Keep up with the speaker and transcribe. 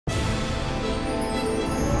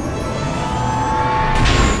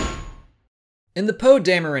In the Poe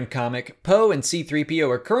Dameron comic, Poe and C-3PO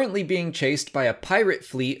are currently being chased by a pirate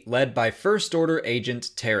fleet led by First Order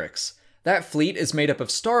agent Terex. That fleet is made up of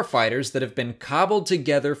starfighters that have been cobbled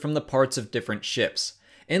together from the parts of different ships.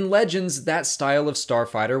 In Legends, that style of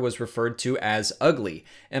starfighter was referred to as ugly,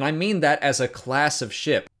 and I mean that as a class of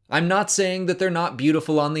ship. I'm not saying that they're not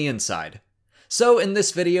beautiful on the inside. So in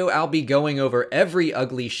this video, I'll be going over every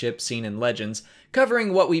ugly ship seen in Legends,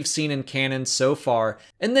 covering what we've seen in canon so far,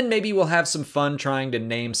 and then maybe we'll have some fun trying to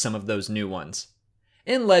name some of those new ones.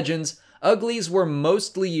 In Legends, uglies were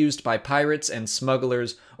mostly used by pirates and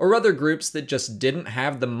smugglers, or other groups that just didn't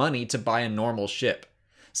have the money to buy a normal ship.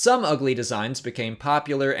 Some ugly designs became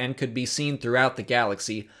popular and could be seen throughout the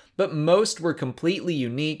galaxy, but most were completely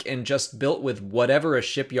unique and just built with whatever a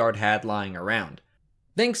shipyard had lying around.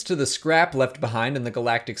 Thanks to the scrap left behind in the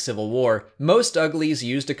Galactic Civil War, most uglies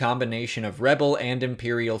used a combination of Rebel and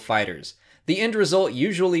Imperial fighters. The end result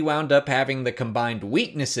usually wound up having the combined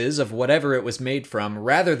weaknesses of whatever it was made from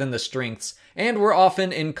rather than the strengths, and were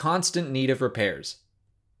often in constant need of repairs.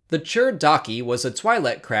 The Chur-Daki was a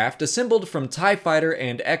Twi'lek craft assembled from TIE Fighter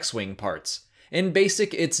and X-wing parts. In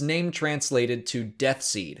BASIC, its name translated to Death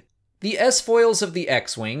Seed. The S-foils of the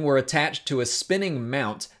X-wing were attached to a spinning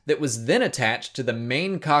mount that was then attached to the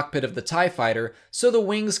main cockpit of the TIE Fighter so the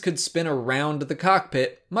wings could spin around the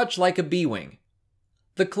cockpit, much like a B-wing.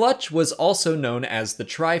 The clutch was also known as the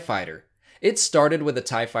Tri-Fighter. It started with a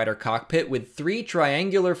TIE Fighter cockpit with 3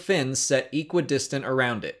 triangular fins set equidistant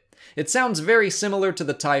around it. It sounds very similar to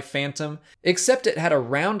the TIE Phantom, except it had a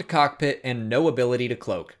round cockpit and no ability to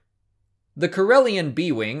cloak. The Corellian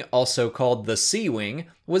B-wing, also called the C-wing,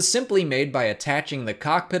 was simply made by attaching the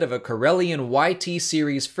cockpit of a Corellian YT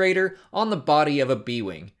series freighter on the body of a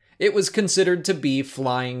B-wing. It was considered to be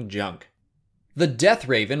flying junk. The Death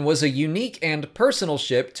Raven was a unique and personal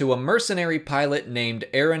ship to a mercenary pilot named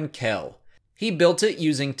Aaron Kell. He built it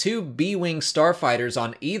using 2 B-wing starfighters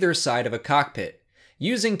on either side of a cockpit.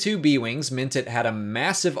 Using 2 B-wings meant it had a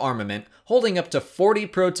massive armament holding up to 40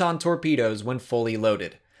 proton torpedoes when fully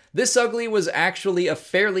loaded. This ugly was actually a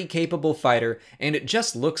fairly capable fighter, and it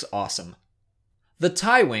just looks awesome. The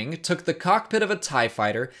tye-wing took the cockpit of a TIE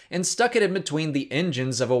fighter and stuck it in between the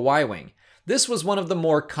engines of a Y-wing. This was one of the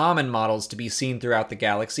more common models to be seen throughout the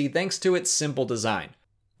galaxy thanks to its simple design.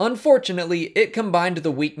 Unfortunately, it combined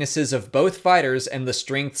the weaknesses of both fighters and the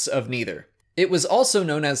strengths of neither. It was also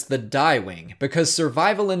known as the die-wing because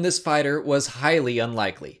survival in this fighter was highly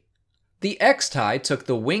unlikely. The X-TIE took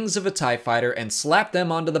the wings of a TIE fighter and slapped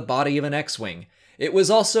them onto the body of an X-wing. It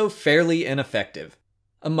was also fairly ineffective.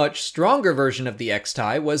 A much stronger version of the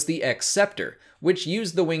X-TIE was the x-ceptor, which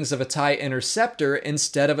used the wings of a TIE interceptor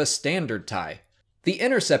instead of a standard TIE. The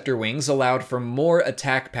interceptor wings allowed for more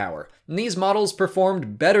attack power, and these models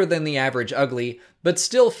performed better than the average ugly, but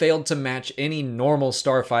still failed to match any normal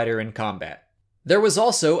starfighter in combat. There was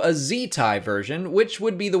also a Z-TIE version, which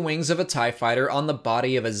would be the wings of a TIE fighter on the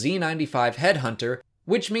body of a Z-95 headhunter,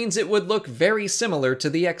 which means it would look very similar to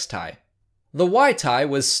the X-TIE. The Y-TIE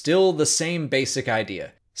was still the same basic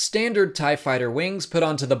idea. Standard TIE fighter wings put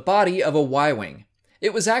onto the body of a Y-wing.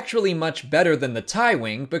 It was actually much better than the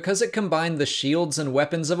tye-wing because it combined the shields and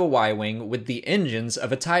weapons of a Y-wing with the engines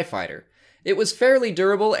of a TIE fighter. It was fairly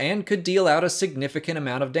durable and could deal out a significant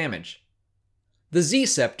amount of damage. The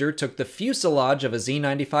z-ceptor took the fuselage of a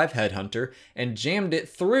Z-95 headhunter and jammed it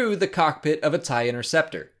through the cockpit of a TIE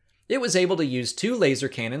interceptor. It was able to use 2 laser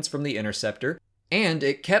cannons from the interceptor, and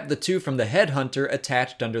it kept the 2 from the headhunter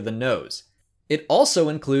attached under the nose. It also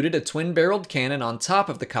included a twin-barreled cannon on top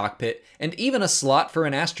of the cockpit, and even a slot for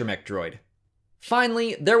an astromech droid.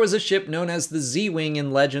 Finally, there was a ship known as the Z-wing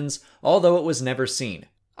in Legends, although it was never seen.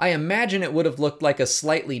 I imagine it would have looked like a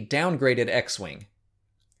slightly downgraded X-wing.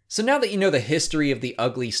 So now that you know the history of the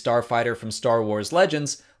ugly starfighter from Star Wars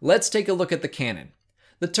Legends, let's take a look at the canon.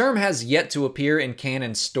 The term has yet to appear in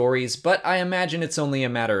canon stories, but I imagine it's only a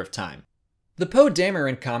matter of time. The Poe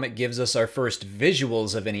Dameron comic gives us our first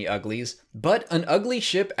visuals of any uglies, but an ugly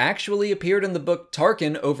ship actually appeared in the book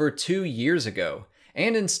Tarkin over 2 years ago.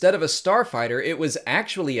 And instead of a starfighter, it was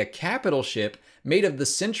actually a capital ship made of the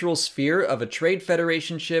central sphere of a Trade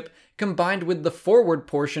Federation ship combined with the forward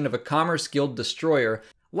portion of a Commerce Guild destroyer,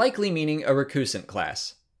 likely meaning a recusant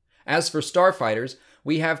class. As for starfighters,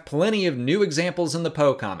 we have plenty of new examples in the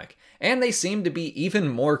Poe comic, and they seem to be even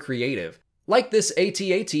more creative. Like this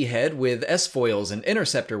AT-AT head with S-foils and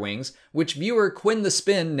interceptor wings, which viewer Quinn the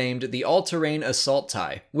Spin named the All-Terrain Assault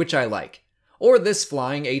TIE, which I like. Or this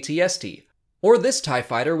flying AT-ST. Or this TIE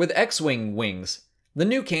fighter with X-wing wings. The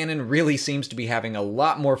new canon really seems to be having a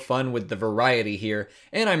lot more fun with the variety here,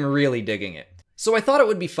 and I'm really digging it. So I thought it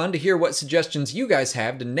would be fun to hear what suggestions you guys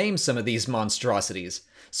have to name some of these monstrosities.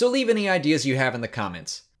 So leave any ideas you have in the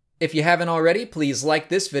comments. If you haven't already, please like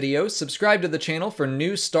this video, subscribe to the channel for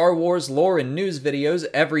new Star Wars lore and news videos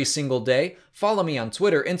every single day, follow me on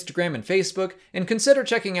Twitter, Instagram, and Facebook, and consider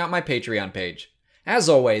checking out my Patreon page. As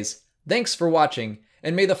always, thanks for watching,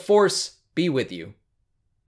 and may the Force be with you.